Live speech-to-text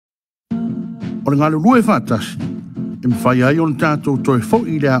O le ngā lulue whātasi, e mwhai ai o le tātou toi fo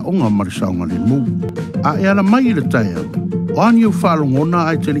I le a onga marisaunga le mū. A e ala mai I le taia, o ani au whaalongona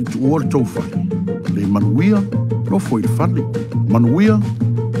ai te li tu ua le tauwhai. Le manuia, no foi le whali. Manuia,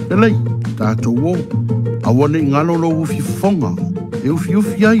 le lei, tātou o. Awane I ngalo lo ufi fonga, e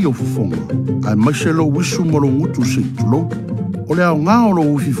ufi ai o fonga. Ai maise lo wisu mo lo ngutu se tulo. O le au ngā o lo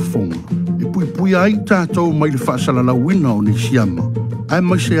ufi fonga. E pui ai tātou mai le whaasala wina o ne siama. Ai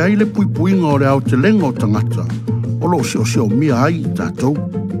maise ai le pui ngā o le au te lenga o tangata. O lo se o mia ai tātou.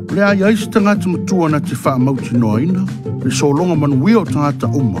 Le ai se tangata matua na te wha mauti noa ina. Le solonga manuia o tangata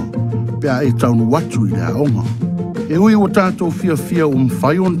uma. Pea e taunu watu I le aonga. E ui o tātou fia o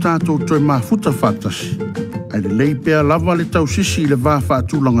mwhai o tātou toi mafuta whātasi. Ai le lei pea lava le tau sisi I le vā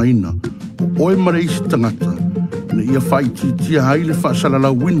whātulanga ina. O oe mare isi tangata. Ne ia whai tia hai le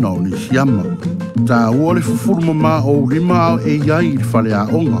whaasala wina o ne siama. Tā ua le fufuru mama o rima ao e iai I le whale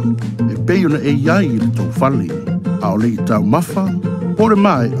aonga. E peo na e iai I le tau whale. A o le I tau mafa, po le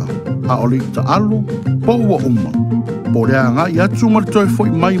maea. A o le I ta alo, po ua uma. Po le anga I atu ma le toi foi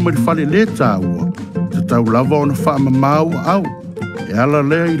mai ma le whale le tā ua. Te tau lava o na wha mamau au. E ala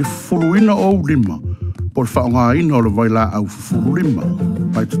lea I le fufuru ina o rima. Po le whaonga ina o le waila au fufuru rima.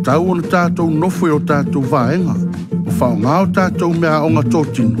 Pai te tau o na tātou nofo o tātou vaenga. O whaonga o tātou mea o ngā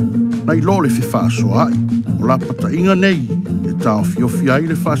tōtinu. Na I lole fi whaaso ai. O la pata inga nei. E tāo fiofi ai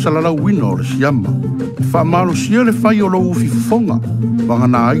le whaasalala wina o le siama. E whaamalo sia le whai o lo ufi fufonga. Wanga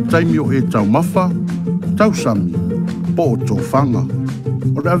na ai taimi o e tau mafa. Tau sami. Po o tō whanga.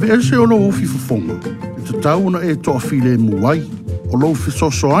 O le ave ese o lo ufi fufonga. E te tau na e toa file muai. O lo ufi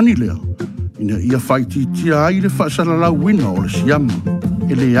soso ani lea. Ina ia whai tia ai le whaasalala wina o le siama.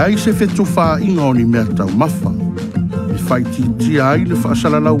 E le ai se whetu wha inga o ni mea tau mafa. E whai tia ai le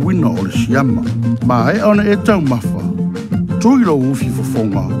whaasalala wina o le siama. Ma e ona e tau mafa. Tui lo ufi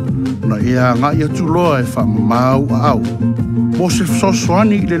fufonga. Na e a ngai atu loa e wha mau au. Po se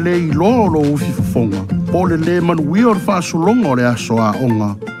sosoani I le le I loa lo ufi fufonga. Po le le manuia o le whaasulonga o le aso a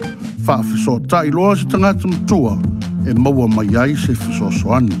onga. Wha fiso ta I loa se tangata matua. E maua mai ai se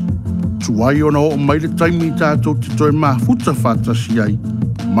fisosoani. Tuai ona o mai le taimi tātou te toi mafuta whātasi ai.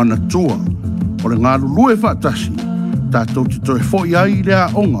 Mana tua. O le ngā lulue whātasi. Tātou te toi foi ai le a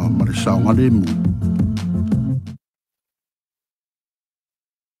onga ma le saunga le mu.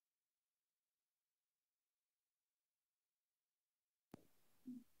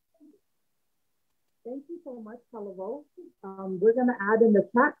 Thank you so much, Kalavo. We're going to add in the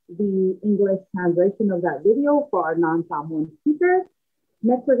chat the English translation of that video for our non-Samoan speakers.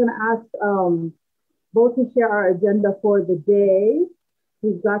 Next, we're going to ask both to share our agenda for the day.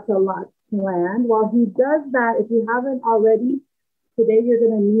 We've got a lot planned. While he does that, if you haven't already, today you're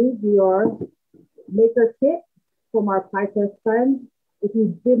going to need your maker kit from our P.I.E.F.E.S.T friends. If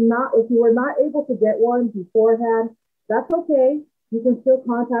you were not able to get one beforehand, that's okay. You can still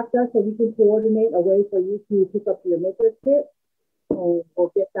contact us so we can coordinate a way for you to pick up your maker kit. So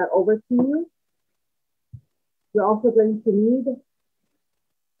we'll get that over to you. You're also going to need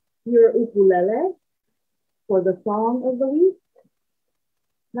your ukulele for the song of the week.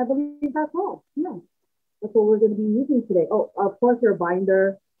 And I believe that's all. Yeah, that's what we're going to be using today. Oh, of course, your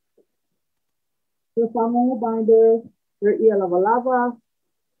binder, your Samoa binder, your Gaualofa,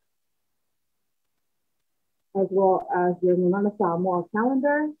 as well as your Nunana Samoa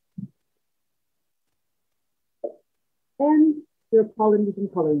calendar, and your Polynesian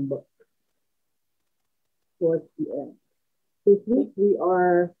coloring book towards the end. This week, we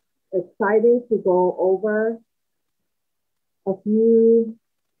are excited to go over a few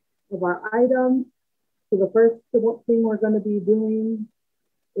of our items. So the first thing we're going to be doing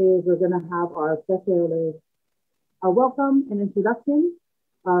is we're going to have our welcome and introduction.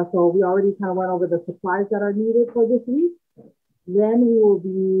 So we already kind of went over the supplies that are needed for this week. Then we will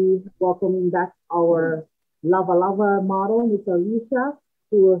be welcoming back our Lava model, Ms. Alicia,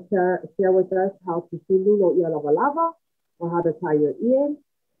 who will share with us how to sulu your Lava or how to tie your ear.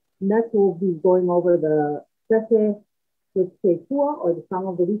 Next, we'll be going over the S.F.U.S.D or the song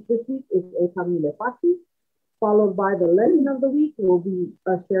of the week this week is Fati. Followed by the lesson of the week, we'll be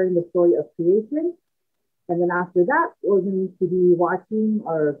sharing the story of creation. And then after that, we're going to be watching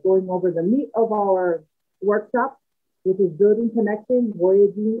or going over the meat of our workshop, which is building connections,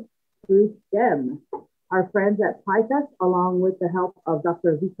 voyaging through STEM. Our friends at P.I.E.F.E.S.T, along with the help of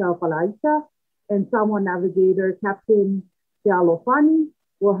Dr. Vika Palaita and Samoan navigator Captain Fealofani,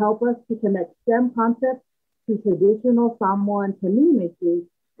 will help us to connect STEM concepts to traditional Samoan canoe making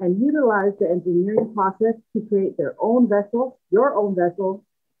and utilize the engineering process to create their own vessel, your own vessel,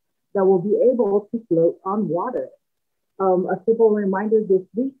 that will be able to float on water. A simple reminder this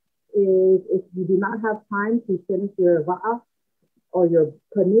week is if you do not have time to finish your va'a or your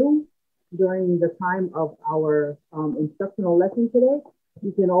canoe during the time of our instructional lesson today,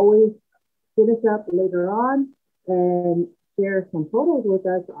 you can always finish up later on and share some photos with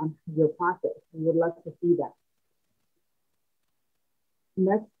us on your process. We would love to see that.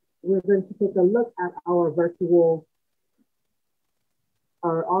 Next, we're going to take a look at our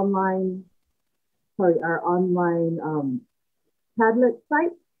online Padlet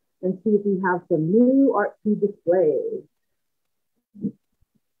site and see if we have some new art to display.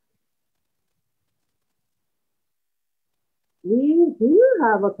 We do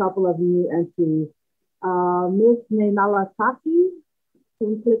have a couple of new entries. Miss Nenala Saki, can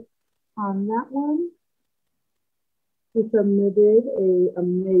we click on that one? She submitted an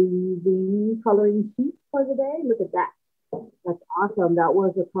amazing coloring sheet for the day. Look at that. That's awesome.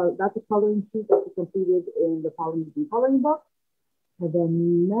 That's a coloring sheet that she completed in the Polynesian coloring book. And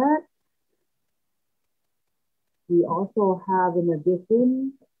then next, we also have an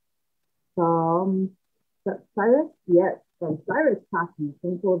addition from Cyrus. Yes, from Cyrus Taki.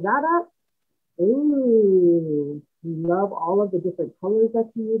 Can you pull that up? Ooh, we love all of the different colors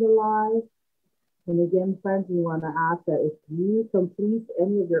that you utilize. And again, friends, we want to ask that if you complete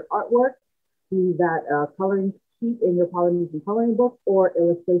any of your artwork, be that coloring sheet in your Polynesian coloring book or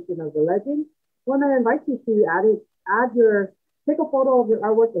illustration of the legend, I want to invite you to take a photo of your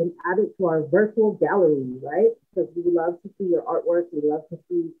artwork and add it to our virtual gallery, right? Because we love to see your artwork. We love to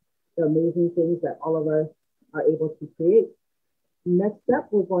see the amazing things that all of us are able to create. Next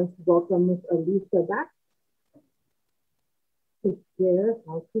up, we're going to welcome Miss Alicia back to share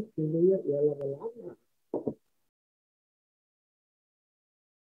how to seal your ear level.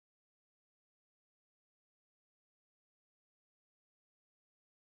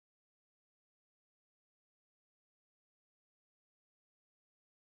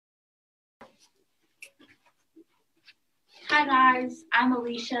 Hi guys, I'm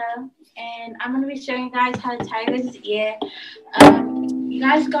Alicia, and I'm going to be showing you guys how to tie this ear. You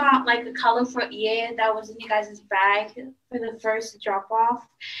guys got like a colorful ear that was in you guys' bag for the first drop off,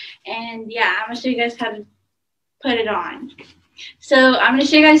 and yeah, I'm going to show you guys how to put it on. So I'm going to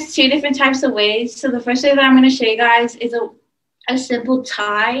show you guys two different types of ways. So the first way that I'm going to show you guys is a simple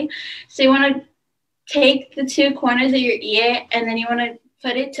tie. So you want to take the two corners of your ear, and then you want to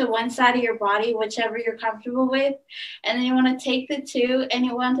put it to one side of your body, whichever you're comfortable with. And then you want to take the two and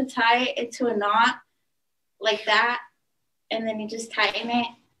you want to tie it into a knot like that. And then you just tighten it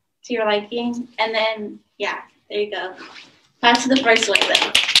to your liking. And then, yeah, there you go. That's the first way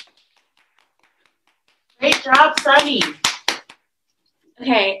then. Great job, Sunny.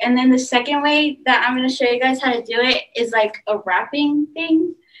 Okay, and then the second way that I'm going to show you guys how to do it is like a wrapping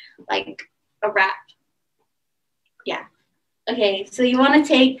thing, like a wrap. Yeah. Okay, so you want to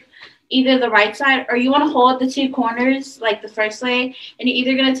take either the right side or you want to hold the two corners like the first way, and you're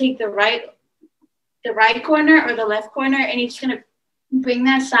either going to take the right corner or the left corner, and you're just going to bring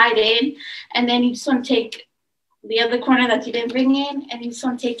that side in, and then you just want to take the other corner that you didn't bring in, and you just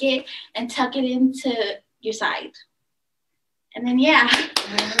want to take it and tuck it into your side. And then, yeah.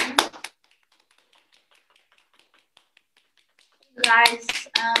 Guys,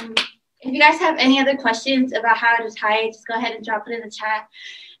 if you guys have any other questions about how to tie it, just go ahead and drop it in the chat.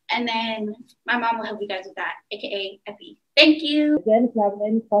 And then my mom will help you guys with that, aka Effie. Thank you. Again, if you have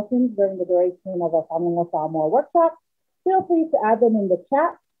any questions during the duration of our Fagogo O Samoa workshop, feel free to add them in the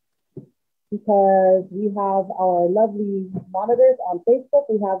chat because we have our lovely monitors on Facebook.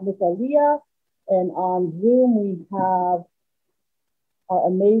 We have Miss Alia, and on Zoom, we have our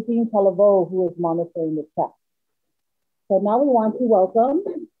amazing Telavo who is monitoring the chat. So now we want to welcome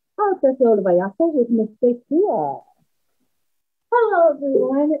our Professor Vayaso with Miss Kua. Hello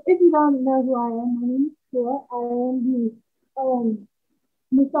everyone. If you don't know who I am, my name is Kua. I am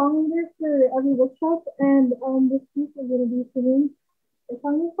the song leader for every workshop, and this piece is going to be singing the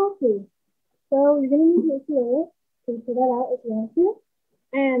song Packet. So you're going to need your ukulele to figure that out if you want to.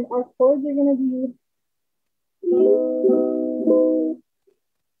 And our chords are going to be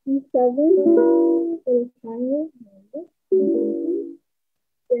C7 for the triangle.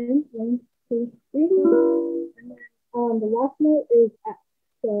 Then 1, 2, 3. And then the last note is F.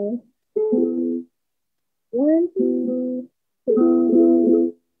 So 1, 2, 3.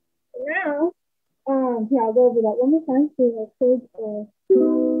 Now, here I'll go over that one more time. So our chords are C,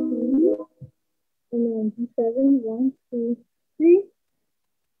 and then G7, 1, 2, 3,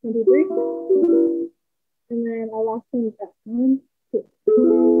 1, 2, 3. And then our last one is F. 1, 2.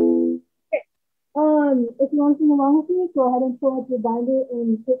 Okay. If you want to sing along with me, go ahead and pull up your binder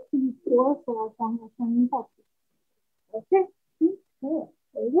and hit the score for our song Packet. Okay.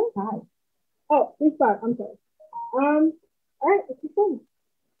 There you go. Hi. Oh, restart. I'm sorry. All right, let's keep going.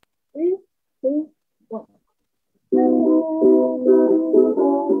 3, 2, 1.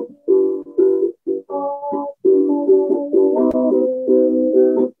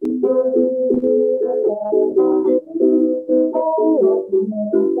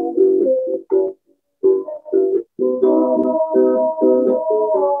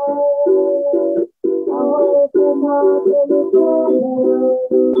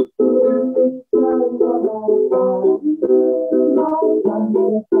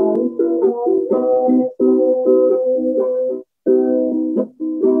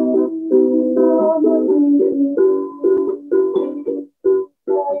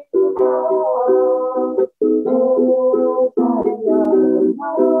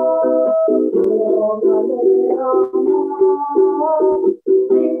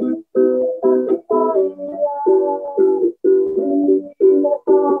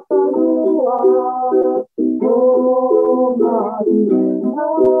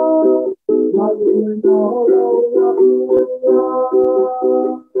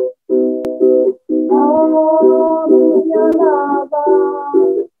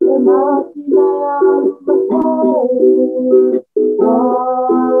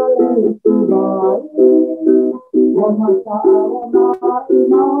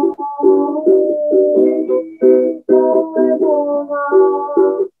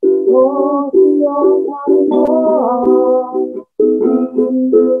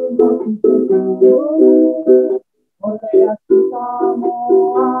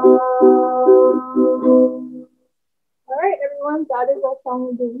 That is our song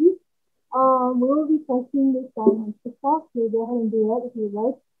of the week. We will be posting this song on TikTok, so go ahead and do that if you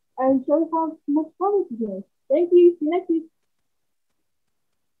like, and show us how much fun it is. Thank you. See you next week.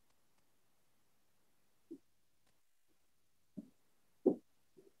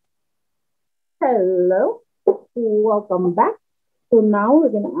 Hello, welcome back. So now we're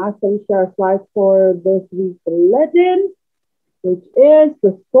going to actually share our slides for this week's legend, which is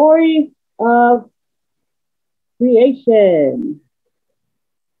the story of creation.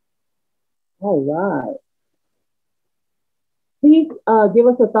 All right. Please give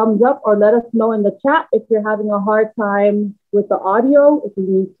us a thumbs up or let us know in the chat if you're having a hard time with the audio, if you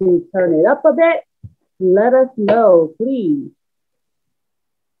need to turn it up a bit. Let us know, please.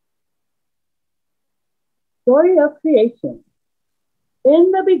 Story of creation.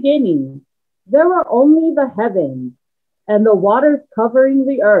 In the beginning, there were only the heavens and the waters covering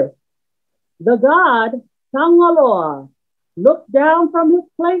the earth. The god, Gaualofa, looked down from his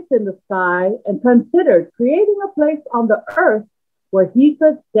place in the sky and considered creating a place on the earth where he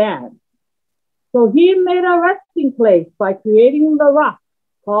could stand. So he made a resting place by creating the rock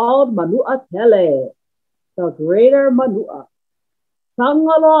called Manua Tele, the greater Manua.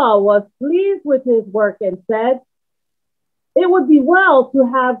 Gaualofa was pleased with his work and said, it would be well to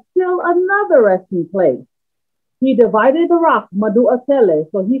have still another resting place. He divided the rock Manua Tele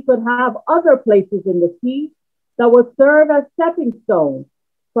so he could have other places in the sea that would serve as stepping stones.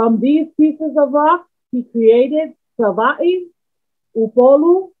 From these pieces of rock, he created Sava'i,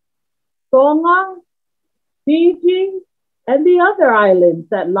 Upolu, Tonga, Fiji, and the other islands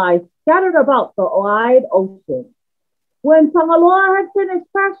that lie scattered about the wide ocean. When Gaualofa had finished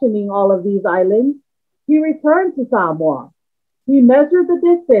fashioning all of these islands, he returned to Samoa. He measured the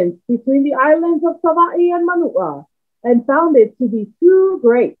distance between the islands of Sava'i and Manua and found it to be too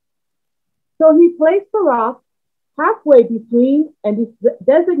great. So he placed the rock halfway between and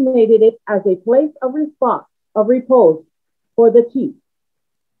designated it as a place of repose for the chief.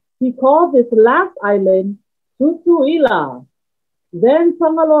 He called this last island Tutuila. Then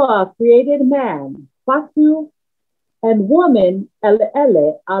Gaualofa created man, Fatu, and woman,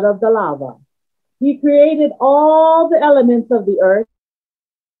 Ele, out of the lava. He created all the elements of the earth,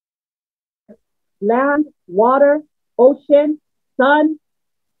 land, water, ocean, sun,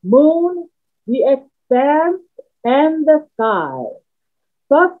 moon, the expanse, and the sky.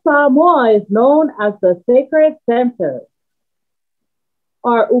 Thus, Samoa is known as the sacred center.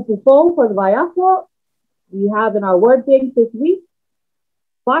 Our upufo for the Vayafo, we have in our word bank this week,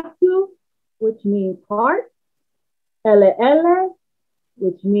 Fatu, which means heart, Ele,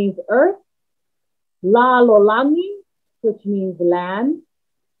 which means earth, La Lolangi, which means land,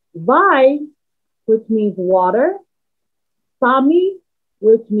 Vai, which means water, Sami,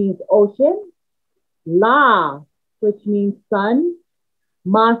 which means ocean, La, which means sun,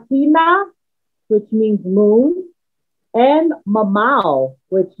 Masina, which means moon, and Mamau,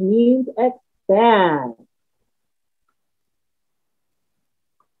 which means expand.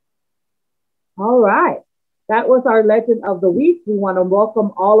 All right. That was our legend of the week. We want to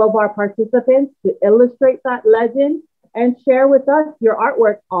welcome all of our participants to illustrate that legend and share with us your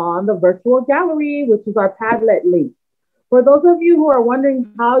artwork on the virtual gallery, which is our Padlet link. For those of you who are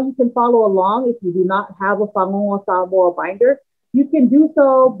wondering how you can follow along if you do not have a Fagogo O Samoa binder, you can do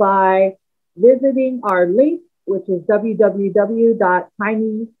so by visiting our link, which is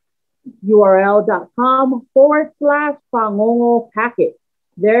www.tinyurl.com/Fagogo Packet.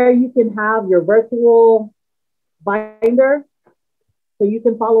 There you can have your virtual binder so you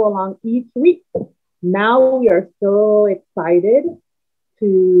can follow along each week. Now we are so excited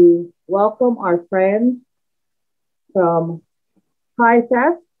to welcome our friends from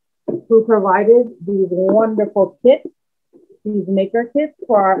P.I.E.F.E.S.T, who provided these wonderful kits, these maker kits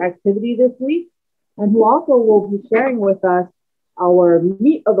for our activity this week, and who also will be sharing with us our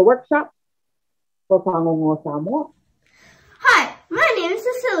meat of the workshop for Fagogo O Samoa. Hi, my name is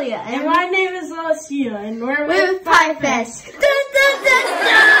Cecilia. And my name is Lucia, and we're with P.I.E.F.E.S.T.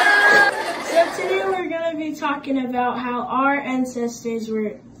 So today we're going to be talking about how our ancestors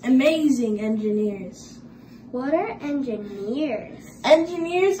were amazing engineers. What are engineers?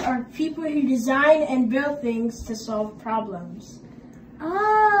 Engineers are people who design and build things to solve problems.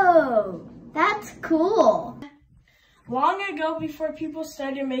 Oh, that's cool. Long ago, before people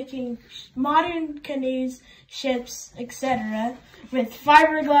started making modern canoes, ships, etc., with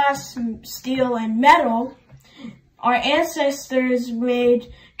fiberglass, steel, and metal, our ancestors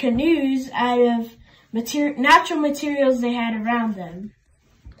made canoes out of natural materials they had around them.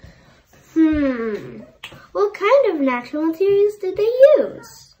 What kind of natural materials did they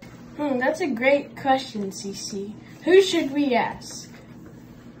use? That's a great question, Cece. Who should we ask?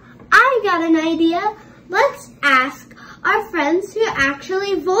 I got an idea. Let's ask our friends who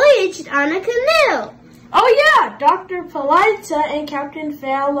actually voyaged on a canoe. Oh yeah, Dr. Palaita and Captain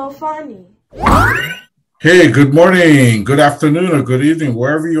Fealofani. Hey, good morning, good afternoon, or good evening,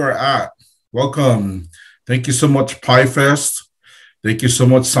 wherever you are at. Welcome. Thank you so much, P.I.E.F.E.S.T. Thank you so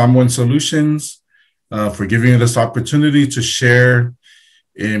much, Samoan Solutions, for giving us this opportunity to share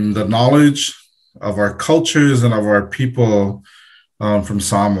in the knowledge of our cultures and of our people from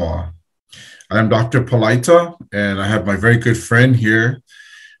Samoa. I'm Dr. Palaita, and I have my very good friend here,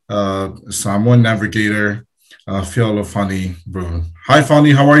 Samoan navigator, Fealofani Bruun. Hi,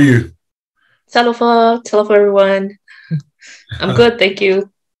 Fani, how are you? Talofa everyone. I'm good, thank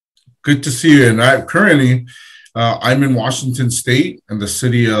you. Good to see you. And I'm in Washington State in the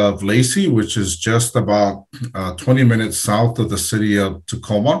city of Lacey, which is just about 20 minutes south of the city of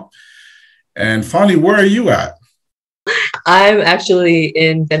Tacoma. And Fani, where are you at? I'm actually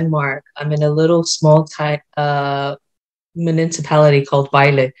in Denmark. I'm in a little small municipality called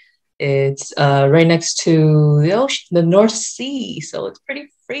Vejle. It's right next to the ocean, the North Sea, so it's pretty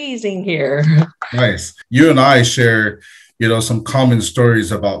freezing here. Nice. You and I share, some common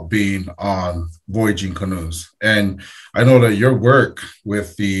stories about being on voyaging canoes. And I know that your work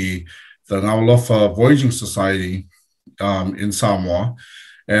with the Gaualofa Voyaging Society in Samoa,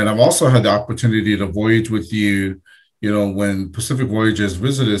 and I've also had the opportunity to voyage with you, when Pacific Voyages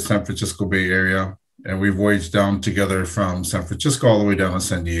visited San Francisco Bay Area, and we voyaged down together from San Francisco all the way down to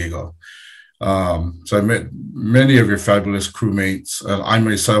San Diego. So I met many of your fabulous crewmates. I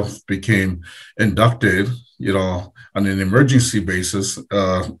myself became inducted, on an emergency basis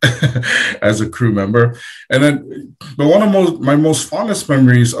as a crew member. But one of my most fondest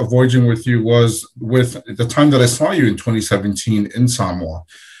memories of voyaging with you was with the time that I saw you in 2017 in Samoa.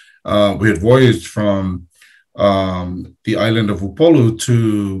 We had voyaged from the island of Upolu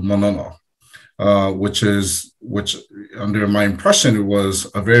to Monono, which under my impression, it was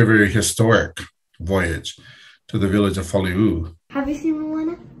a very, very historic voyage to the village of Faliu. Have you seen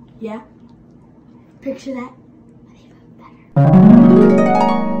Moana? Yeah. Picture that.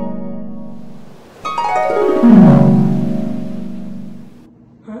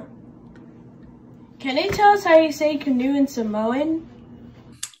 Huh? Can you tell us how you say canoe in Samoan?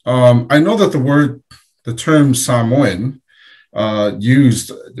 I know that the term Samoan,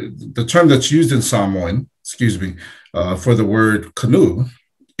 the term that's used in Samoan, for the word canoe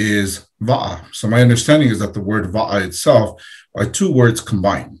is va'a. So my understanding is that the word va'a itself are two words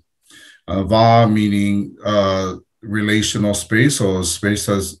combined. Va'a meaning relational space, or space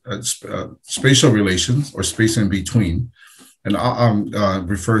as spatial relations, or space in between, and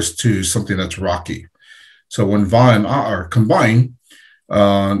refers to something that's rocky. So when va and are combined,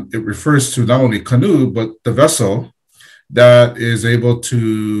 it refers to not only canoe, but the vessel that is able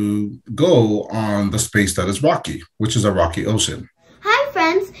to go on the space that is rocky, which is a rocky ocean. Hi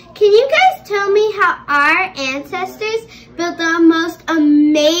friends, can you guys tell me how our ancestors built the most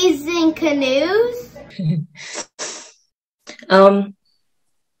amazing canoes?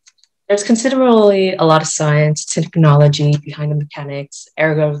 There's considerably a lot of science, technology behind the mechanics,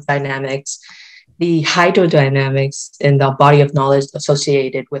 aerodynamics, the hydrodynamics, and the body of knowledge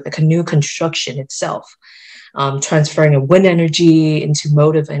associated with the canoe construction itself. Transferring of wind energy into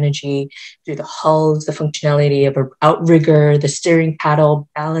motive energy through the hulls, the functionality of an outrigger, the steering paddle,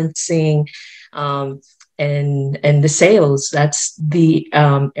 balancing, and the sails. That's the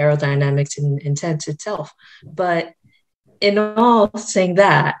aerodynamics and intent itself. But in all saying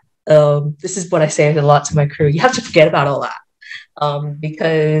that, this is what I say a lot to my crew. You have to forget about all that,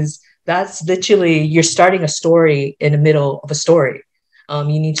 because that's literally, you're starting a story in the middle of a story. You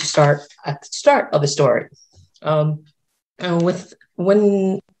need to start at the start of a story. With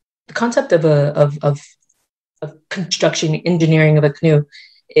when the concept of construction, engineering of a canoe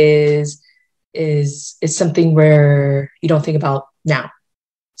is something where you don't think about now.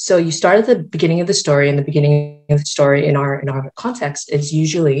 So you start at the beginning of the story, and the beginning of the story in our context is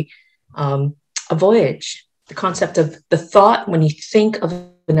usually a voyage. The concept of the thought when you think of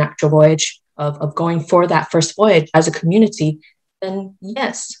an actual voyage, of going for that first voyage as a community, then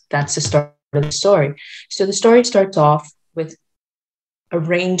yes, that's the start of the story. So the story starts off with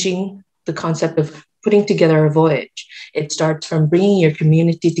arranging the concept of putting together a voyage. It starts from bringing your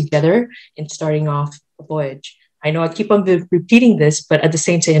community together and starting off a voyage. I know I keep on repeating this, but at the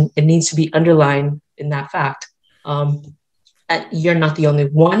same time, it needs to be underlined in that fact. You're not the only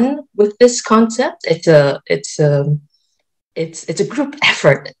one with this concept. It's a group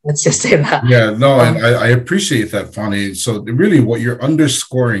effort. Let's just say that. Yeah, no, and I appreciate that, Fani. So really what you're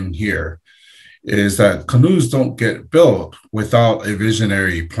underscoring here is that canoes don't get built without a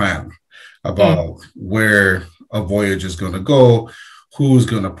visionary plan about where a voyage is going to go, who's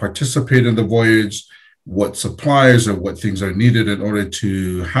going to participate in the voyage, what supplies or what things are needed in order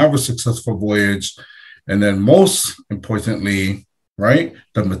to have a successful voyage. And then most importantly, right,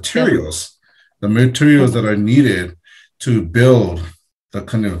 the materials that are needed to build the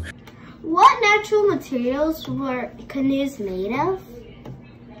canoe. What natural materials were canoes made of?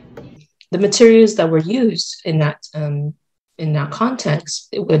 The materials that were used in that context,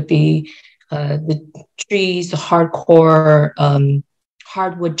 it would be the trees, the hardcore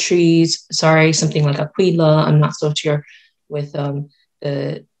hardwood trees. Sorry, something like aquila. I'm not so sure with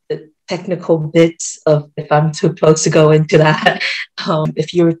the technical bits of, if I'm too close to go into that.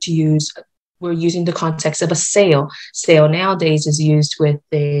 If you were to use, we're using the context of a sail. Sail nowadays is used with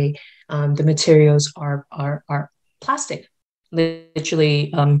the materials are plastic,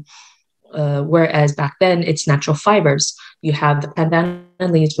 literally. Whereas back then it's natural fibers. You have the bandana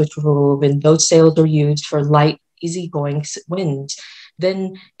leaves, which were woven. Those sails are used for light, easygoing winds.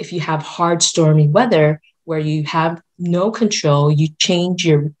 Then if you have hard, stormy weather where you have no control, you change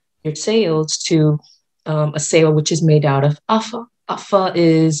your sails to a sail which is made out of afa. Afa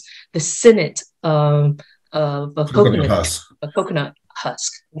is the sinnet of a coconut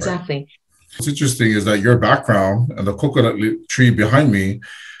husk. Exactly. Right. What's interesting is that your background and the coconut tree behind me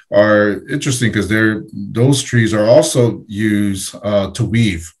are interesting because those trees are also used to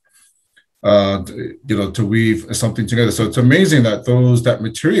weave. To weave something together. So it's amazing that that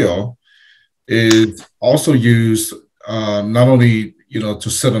material is also used not only to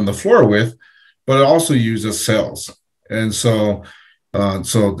sit on the floor with, but it also used as sails. And so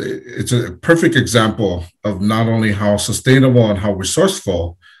it's a perfect example of not only how sustainable and how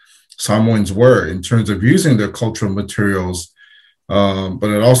resourceful Samoans were in terms of using their cultural materials, but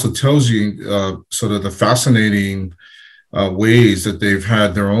it also tells you sort of the fascinating ways that they've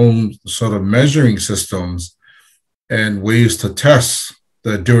had their own sort of measuring systems and ways to test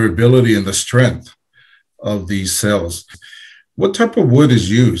the durability and the strength of these sails. What type of wood is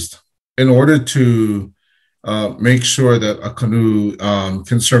used in order to make sure that a canoe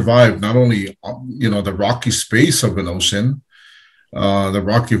can survive not only the rocky space of an ocean, the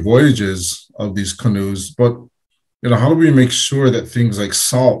rocky voyages of these canoes, but how do we make sure that things like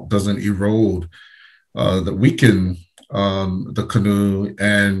salt doesn't erode, that weaken the canoe,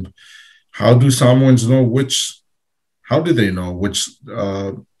 and how do Samoans know which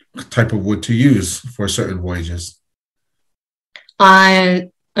type of wood to use for certain voyages?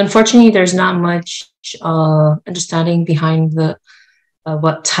 Unfortunately, there's not much understanding behind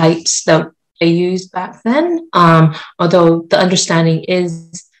what types that they used back then. Although the understanding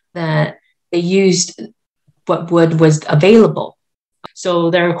is that they used what wood was available. So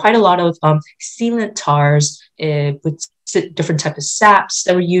there are quite a lot of sealant tars with different types of saps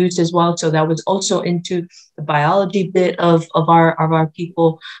that were used as well. So that was also into the biology bit of our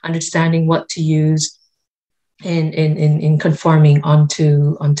people understanding what to use. in conforming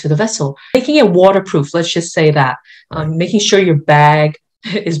onto the vessel. Making it waterproof, let's just say that. Making sure your bag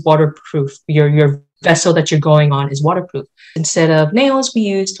is waterproof, your vessel that you're going on is waterproof. Instead of nails, we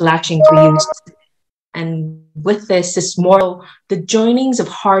used lashings, and with this, it's more the joinings of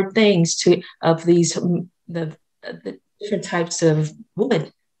hard things of these the different types of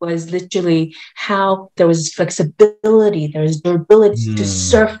wood was literally how there was flexibility, there was durability to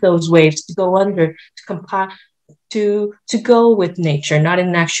surf those waves, to go under, to comply, to go with nature, not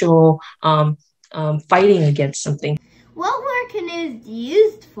an actual fighting against something. What were canoes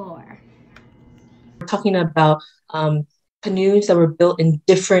used for? We're talking about canoes that were built in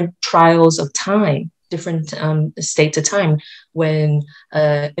different trials of time, different states of time, when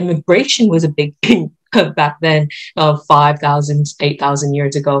immigration was a big thing back then, 5,000, 8,000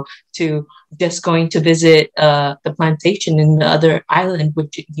 years ago, to just going to visit the plantation in the other island,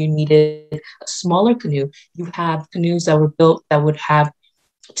 which you needed a smaller canoe. You have canoes that were built that would have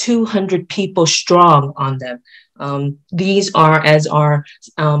 200 people strong on them. These are, as our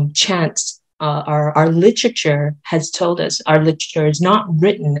chants, our literature has told us, our literature is not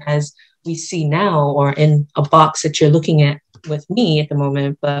written as we see now or in a box that you're looking at with me at the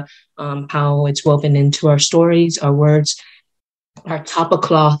moment, but how it's woven into our stories, our words, our tapa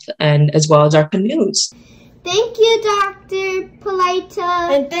cloth, and as well as our canoes. Thank you, Dr.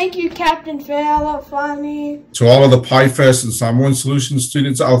 Palaita. And thank you, Captain Fealofani. To all of the P.I.E.F.E.S.T and Samoan Solutions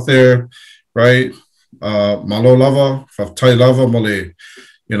students out there, right? Malo lava, faftai lava mole,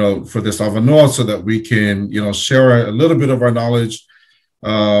 for this avanoa, so that we can, share a little bit of our knowledge.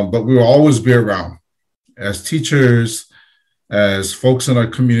 But we will always be around as teachers, as folks in our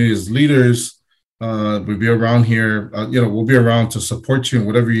community, as leaders. We'll be around here. We'll be around to support you in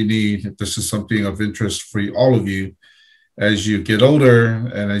whatever you need. If this is something of interest for all of you, as you get older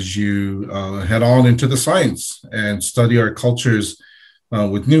and as you head on into the science and study our cultures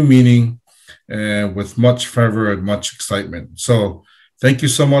with new meaning and with much fervor and much excitement. So thank you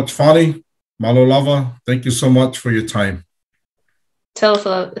so much, Fani, Malo Lava. Thank you so much for your time.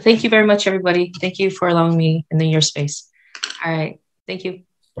 Thank you very much, everybody. Thank you for allowing me in your space. All right. Thank you.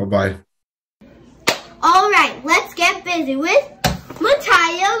 Bye-bye. All right, let's get busy with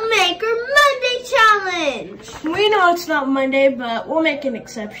Matio Maker Monday Challenge. We know it's not Monday, but we'll make an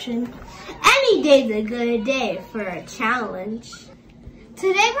exception. Any day's a good day for a challenge.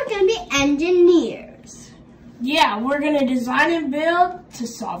 Today we're going to be engineers. Yeah, we're going to design and build to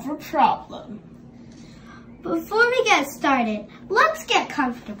solve a problem. Before we get started, let's get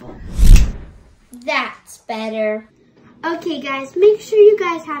comfortable. That's better. Okay guys, make sure you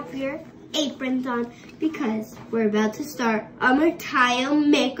guys have your aprons on because we're about to start a Matio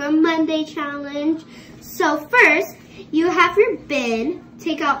Maker Monday Challenge. So first, you have your bin.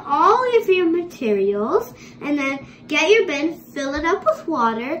 Take out all of your materials and then get your bin, fill it up with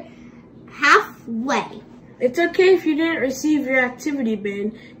water halfway. It's okay if you didn't receive your activity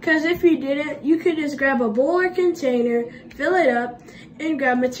bin, because if you didn't, you could just grab a bowl or container, fill it up, and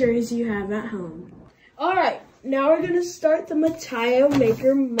grab materials you have at home. Alright, now we're going to start the Matio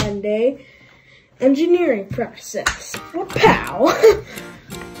Maker Monday engineering process. Well, pow!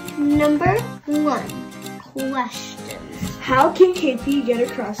 Number 1, questions. How can KP get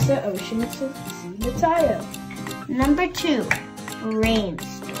across the ocean to see Matio? Number 2,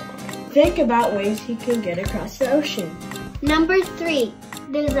 brainstorm. Think about ways he can get across the ocean. Number 3,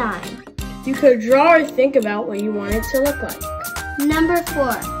 design. You could draw or think about what you want it to look like. Number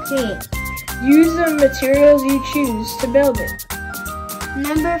 4, create. Use the materials you choose to build it.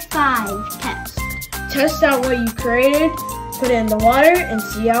 Number 5, test. Test out what you created, put it in the water, and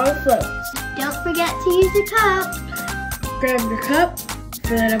see how it floats. Don't forget to use a cup. Grab your cup,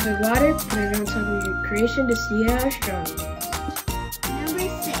 fill it up with water, put it on top of your creation to see how strong it is. Number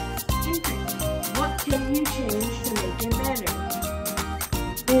 6, improve. What can you change to make it better?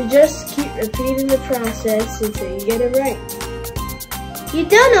 You just keep repeating the process until you get it right. You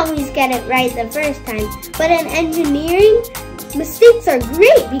don't always get it right the first time, but in engineering, mistakes are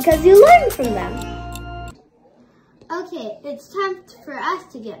great because you learn from them. Okay, it's time for us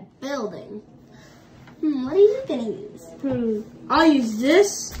to get building. What are you gonna use? I'll use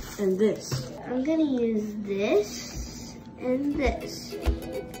this and this. I'm gonna use this and this.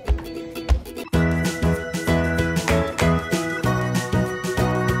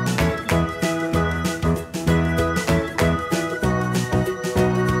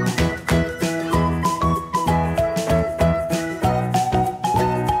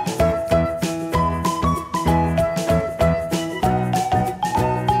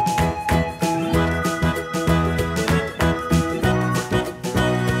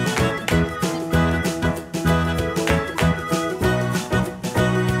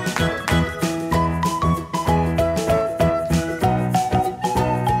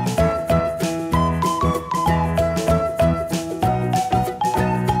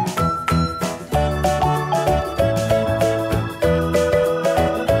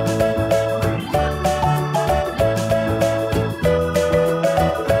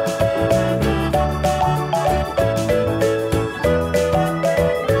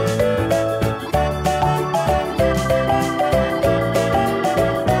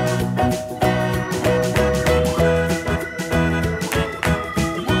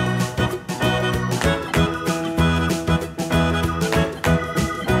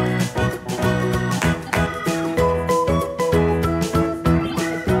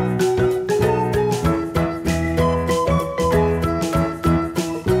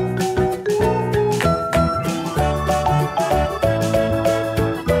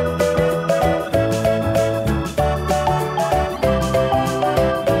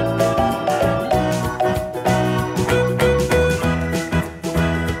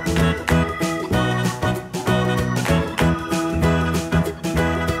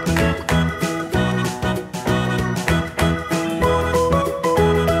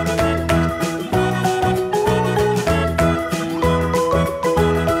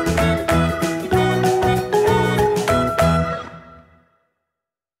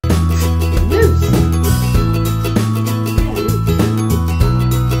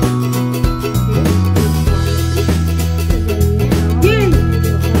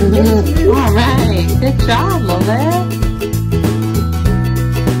 All right. Good job, Lola.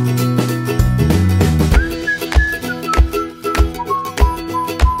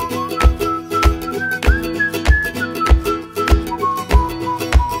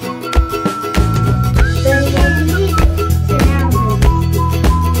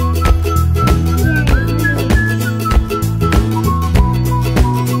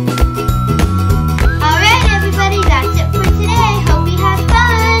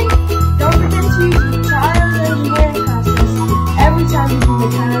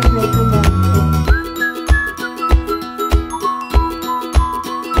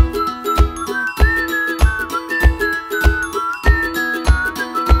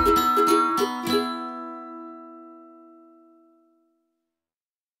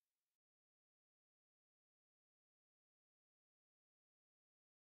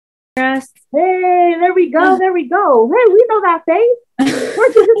 Hey, there we go. There we go. Hey, we know that face.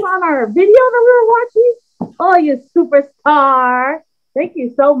 Weren't you just on our video that we were watching? Oh, you superstar. Thank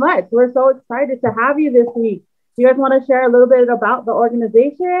you so much. We're so excited to have you this week. You guys want to share a little bit about the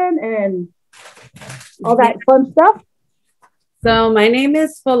organization and all that fun stuff? So my name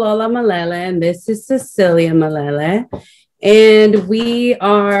is Falola Malele, and this is Cecilia Malele. And we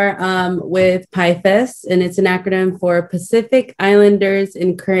are with P.I.E.F.E.S.T, and it's an acronym for Pacific Islanders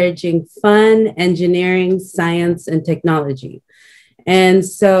Encouraging Fun, Engineering, Science, and Technology. And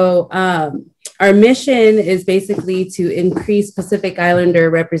so our mission is basically to increase Pacific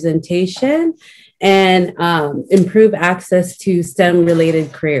Islander representation and improve access to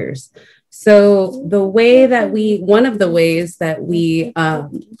STEM-related careers. So the way that one of the ways that we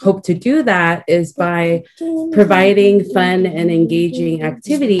hope to do that is by providing fun and engaging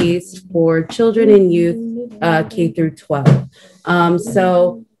activities for children and youth K through 12.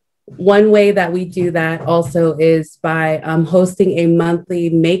 So one way that we do that also is by hosting a monthly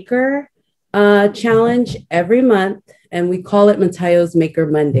maker challenge every month, and we call it Matio's Maker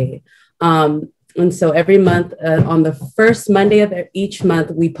Monday. And so every month, on the first Monday of each month,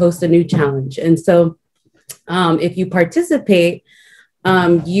 we post a new challenge. And so if you participate,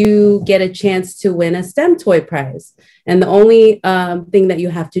 you get a chance to win a STEM toy prize. And the only thing that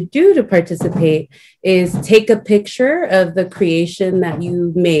you have to do to participate is take a picture of the creation that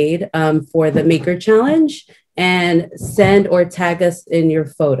you made for the Maker Challenge and send or tag us in your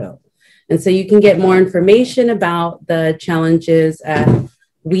photo. And so you can get more information about the challenges at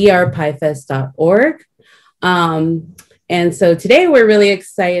wearepiefest.org. And so today we're really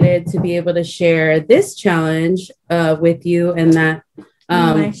excited to be able to share this challenge with you, and that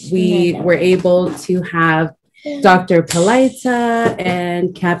we were able to have Dr. Palaita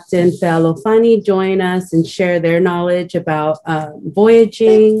and Captain Fealofani join us and share their knowledge about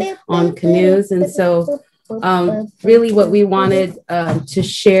voyaging on canoes. And so really what we wanted to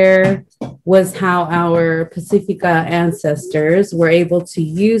share was how our Pacifica ancestors were able to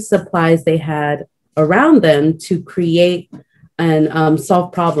use supplies they had around them to create and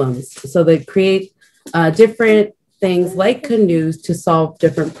solve problems. So they create different things like canoes to solve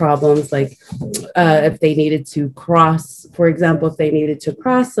different problems, like if they needed to cross, for example, if they needed to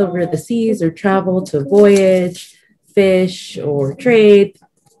cross over the seas or travel to voyage, fish, or trade,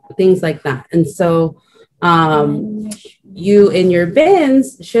 things like that. And so you in your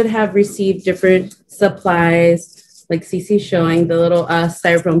bins should have received different supplies, like Cece showing the little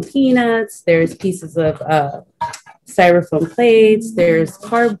styrofoam peanuts. There's pieces of styrofoam plates. There's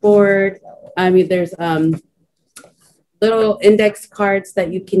cardboard. I mean, there's little index cards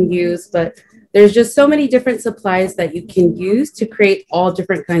that you can use, but there's just so many different supplies that you can use to create all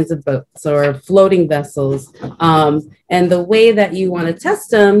different kinds of boats or floating vessels. And the way that you want to test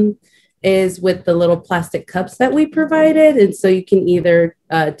them is with the little plastic cups that we provided. And so you can either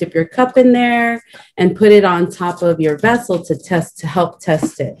dip your cup in there and put it on top of your vessel to help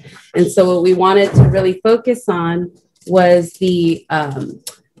test it. And so what we wanted to really focus on was the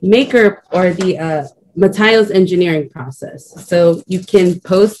maker or the Matio's engineering process. So you can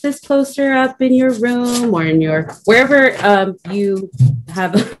post this poster up in your room or in your, wherever you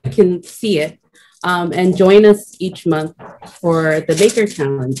can see it. And join us each month for the Maker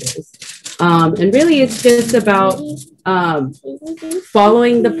Challenges. And really, it's just about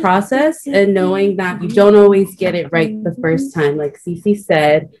following the process and knowing that you don't always get it right the first time, like Cece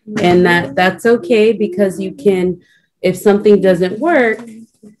said, and that's okay, because you can, if something doesn't work,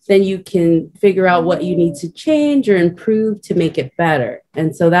 then you can figure out what you need to change or improve to make it better.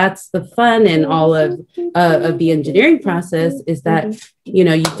 And so that's the fun in all of the engineering process, is that, you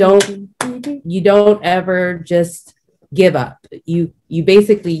know, you don't ever just give up. You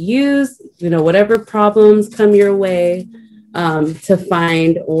basically use, you know, whatever problems come your way, to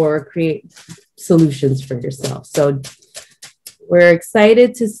find or create solutions for yourself. So we're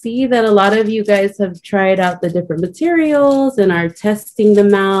excited to see that a lot of you guys have tried out the different materials and are testing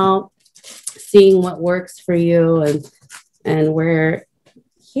them out, seeing what works for you, and we're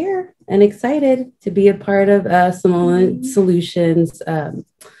here and excited to be a part of Samoan Solutions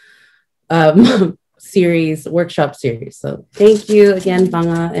workshop series. So thank you again,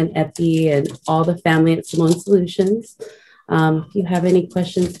 Banga and Epi and all the family at Samoan Solutions. If you have any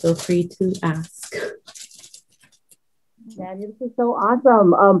questions, feel free to ask. Yeah, this is so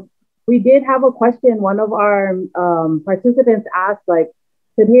awesome. We did have a question. One of our participants asked, like,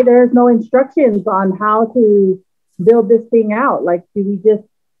 today there's no instructions on how to build this thing out. Like, do we just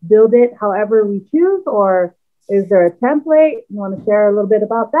build it however we choose, or is there a template? You want to share a little bit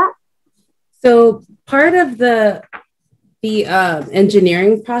about that? So part of the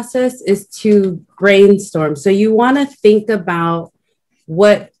engineering process is to brainstorm. So you want to think about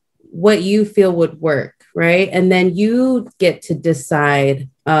what you feel would work, right? And then you get to decide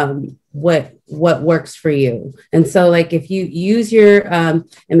what works for you. And so, like, if you use your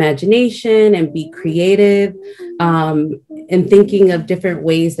imagination and be creative in thinking of different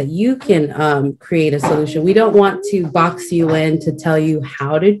ways that you can create a solution. We don't want to box you in to tell you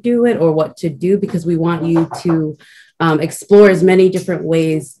how to do it or what to do, because we want you to explore as many different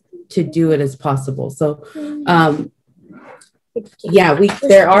ways to do it as possible. So yeah,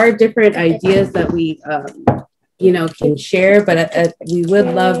 there are different ideas that we can share, but we would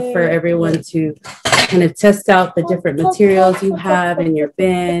love for everyone to kind of test out the different materials you have in your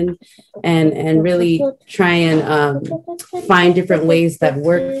bin and really try and find different ways that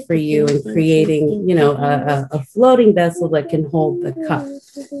work for you in creating, a floating vessel that can hold the cup.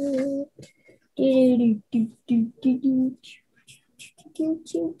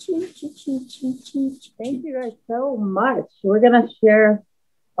 Thank you guys so much. We're gonna share.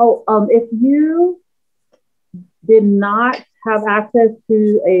 If you did not have access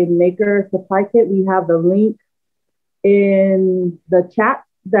to a maker supply kit, we have the link in the chat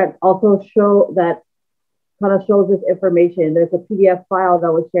that also kind of shows this information. There's a PDF file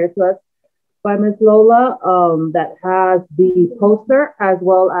that was shared to us by Ms. Lola that has the poster as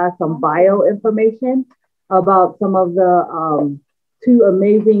well as some bio information about some of the two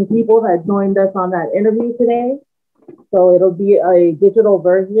amazing people that joined us on that interview today. So it'll be a digital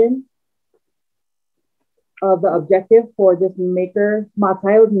version of the objective for this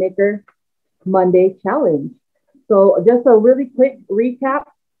Matio's Maker Monday Challenge. So just a really quick recap.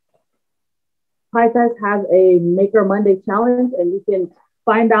 P.I.E.F.E.S.T has a Maker Monday Challenge, and you can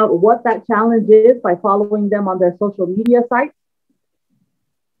find out what that challenge is by following them on their social media sites.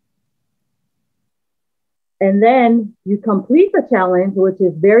 And then you complete the challenge, which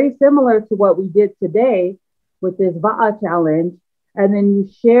is very similar to what we did today with this Va'a challenge. And then you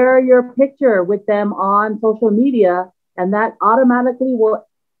share your picture with them on social media, and that automatically will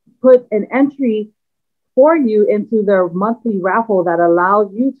put an entry for you into their monthly raffle that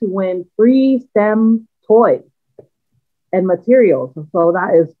allows you to win free STEM toys and materials. So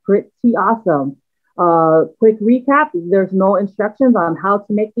that is pretty awesome. Quick recap, there's no instructions on how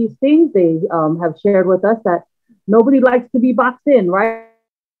to make these things. They have shared with us that nobody likes to be boxed in, right?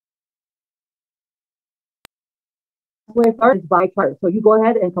 So you go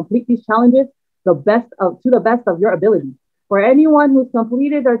ahead and complete these challenges to the best of your ability. For anyone who's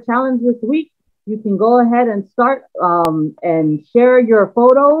completed their challenge this week, you can go ahead and start and share your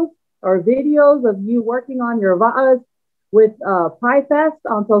photos or videos of you working on your va'as with P.I.E.F.E.S.T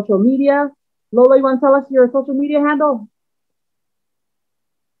on social media. Lola, you want to tell us your social media handle?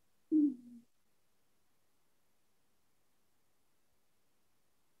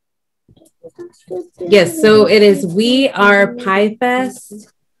 Yes, so it is We Are P.I.E.F.E.S.T.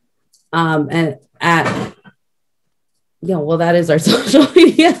 And at that is our social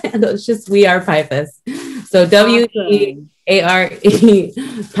media handle. It's just We Are P.I.E.F.E.S.T. So WEARE P.I.E.F.E.S.T.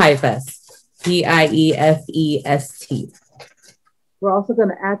 P.I.E.F.E.S.T. We're also going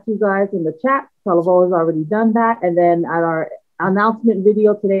to add you guys in the chat. Salvo has already done that. And then at our announcement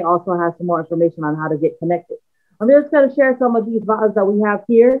video today also has some more information on how to get connected. I'm just going to share some of these va'as that we have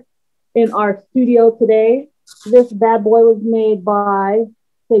here in our studio today. This bad boy was made by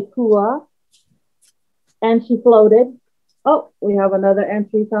Sekua, and she floated. Oh, we have another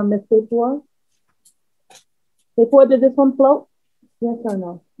entry from Miss Sekua. Sekua, did this one float? Yes or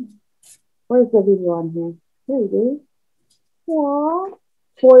no? Where's the video on here? Here it is. Aww.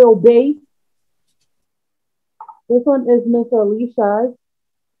 Foil base. This one is Miss Alicia's.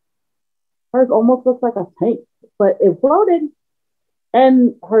 Hers almost looks like a tank, but it floated.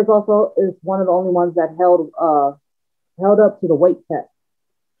 And hers also is one of the only ones that held held up to the weight test.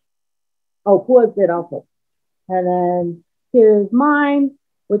 Oh, P.I.E.F.S.T did also. And then here's mine,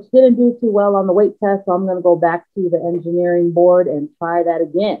 which didn't do too well on the weight test. So I'm going to go back to the engineering board and try that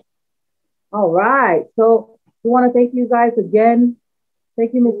again. All right. So we want to thank you guys again.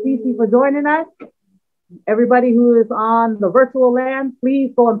 Thank you, Ms. Cece, for joining us. Everybody who is on the virtual land,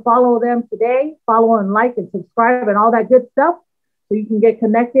 please go and follow them today. Follow and like and subscribe and all that good stuff so you can get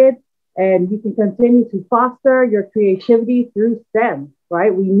connected and you can continue to foster your creativity through STEM,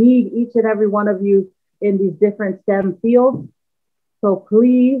 right? We need each and every one of you in these different STEM fields. So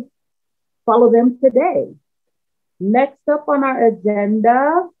please follow them today. Next up on our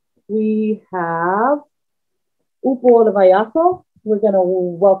agenda, we have Upo Levayaso. We're going to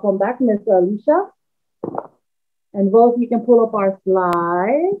welcome back Ms. Alicia. And both you can pull up our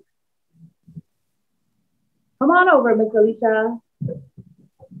slides. Come on over, Ms. Alicia.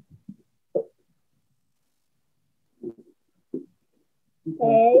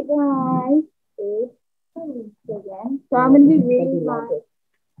 Hey guys, it's Alicia again. So I'm gonna be reading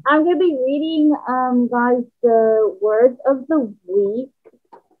guys, the words of the week.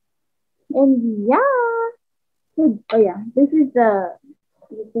 And this is the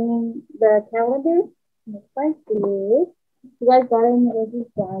calendar. Looks like this. You guys got it in the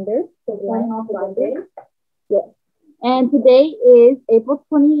calendar. So going off Monday. Yes. And today is April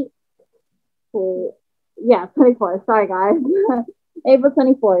 24th. Yeah, 24th. Sorry, guys. April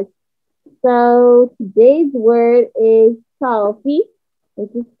 24th. So today's word is Kaofi,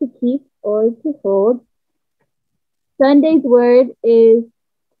 which is to keep or to hold. Sunday's word is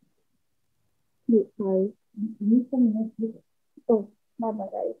oh, my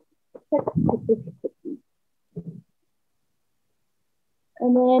bad, guys.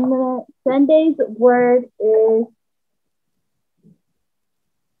 And then Sunday's word is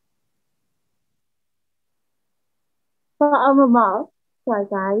sorry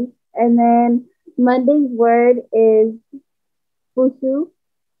guys. And then Monday's word is Fusu.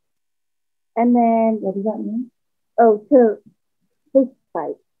 And then what does that mean? Oh, to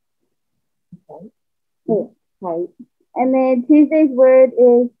fight. Fight. And then Tuesday's word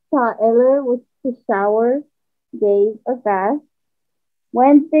is Ta'ela, which is to shower, gaze, or fast.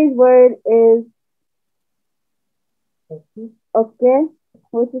 Wednesday's word is okay,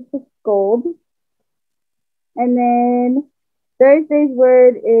 which is to scold. And then Thursday's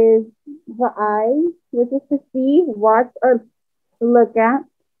word is Va'ai, which is to see, watch, or look at.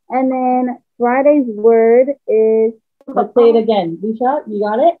 And then Friday's word is... Let's say it again. Lisha, you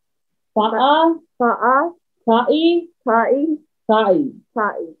got it? Fa'a, ta'i, ta'i.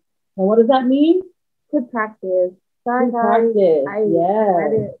 And what does that mean? To practice. To practice. I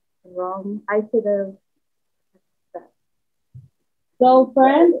read it wrong. I should have. So,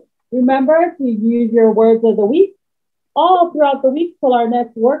 friends, remember to use your words of the week all throughout the week till our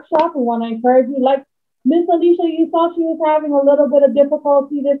next workshop. We want to encourage you. Like Miss Alicia, you thought she was having a little bit of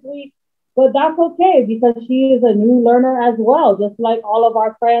difficulty this week, but that's okay because she is a new learner as well, just like all of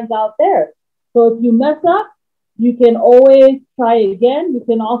our friends out there. So if you mess up, you can always try again. You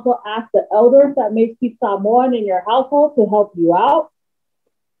can also ask the elders that may speak Samoan in your household to help you out,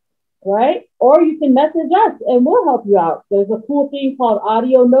 right? Or you can message us and we'll help you out. There's a cool thing called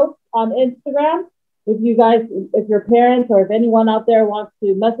audio notes on Instagram. If your parents or if anyone out there wants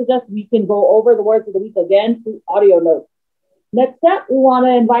to message us, we can go over the words of the week again through audio notes. Next up, we want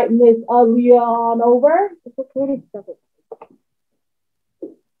to invite Miss Alia on over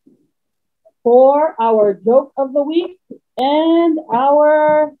for our joke of the week and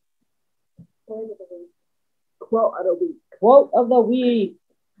our quote of the week.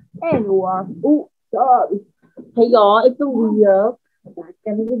 And you are. Ooh, sorry. Hey y'all, it's Alia. Back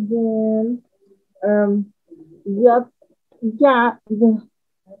at it again. Got the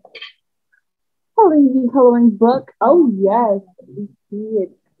coloring book. Oh yes, we see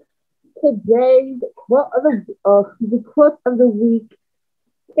it. Today's the quote of the week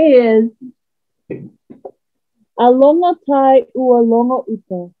is Alonga tai ualonga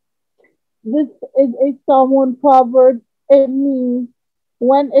uta. This is a Samoan proverb. It means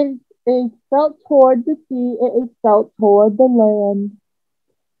when it is felt toward the sea, it is felt toward the land.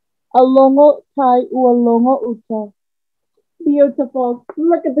 Alonga tai ualonga uta. Beautiful.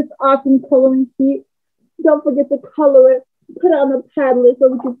 Look at this awesome coloring sheet. Don't forget to color it. Put it on the Padlet so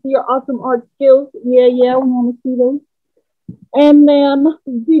we can see your awesome art skills. Yeah, we want to see them. And then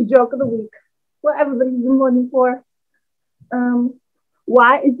the joke of the week. What everybody's been waiting for.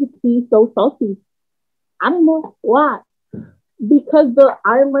 Why is the sea so salty? I don't know. Why? Because the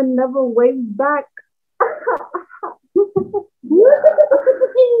island never waves back.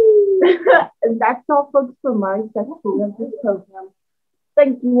 And that's all folks for my section of this program.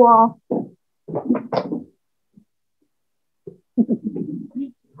 Thank you all.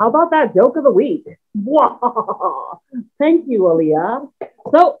 How about that joke of the week? Wow. Thank you, Aaliyah.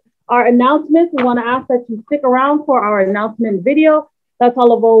 So our announcements, we want to ask that you stick around for our announcement video. That's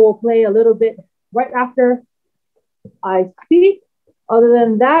all of all will play a little bit right after I speak. Other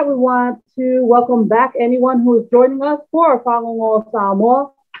than that, we want to welcome back anyone who is joining us for Fagogo O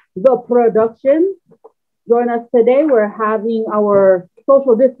Samoa, the production. Join us today. We're having our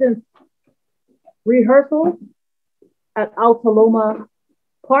social distance rehearsal at Altaloma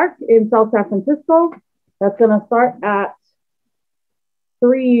Park in South San Francisco. That's going to start at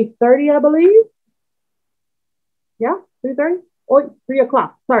 3:30, I believe. Yeah, 3:30? Oh, 3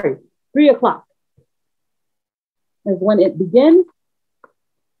 o'clock. Sorry, 3 o'clock is when it begins.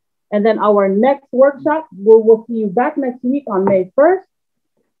 And then our next workshop, we'll see you back next week on May 1st.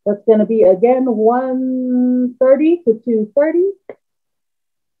 That's going to be again 1:30 to 2:30.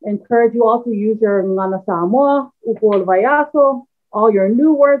 Encourage you all to use your Ngana Samoa, Upol Vayaso, all your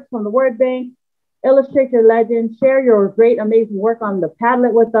new words from the word bank, illustrate your legend, share your great, amazing work on the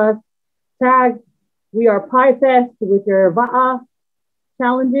Padlet with us, tag We Are P.I.E.F.E.S.T with your Va'a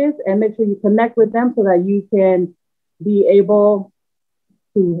challenges, and make sure you connect with them so that you can be able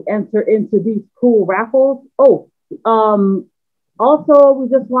to enter into these cool raffles. Oh, also, we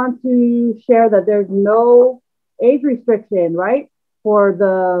just want to share that there's no age restriction, right? For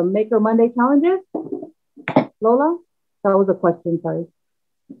the Maker Monday challenges. Lola? That was a question, sorry.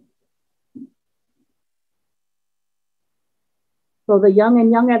 So the young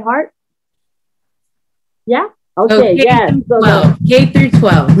and young at heart? Yeah? Okay, yes. So K through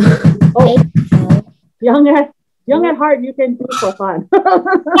 12. Oh, young at heart, you can do for fun.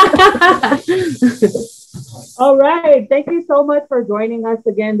 All right. Thank you so much for joining us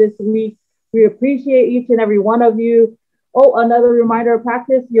again this week. We appreciate each and every one of you. Oh, another reminder,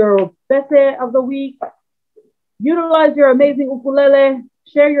 practice your P.I.E.F.E.S.T of the week. Utilize your amazing ukulele.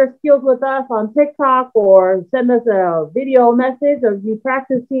 Share your skills with us on TikTok or send us a video message of you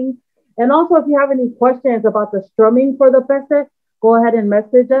practicing. And also, if you have any questions about the strumming for the P.I.E.F.E.S.T, go ahead and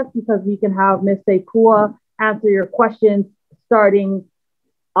message us because we can have Miss Sekua answer your questions starting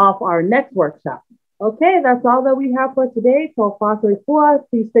off our next workshop. Okay, that's all that we have for today. So,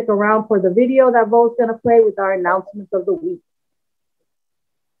 please stick around for the video that Vo's going to play with our announcements of the week.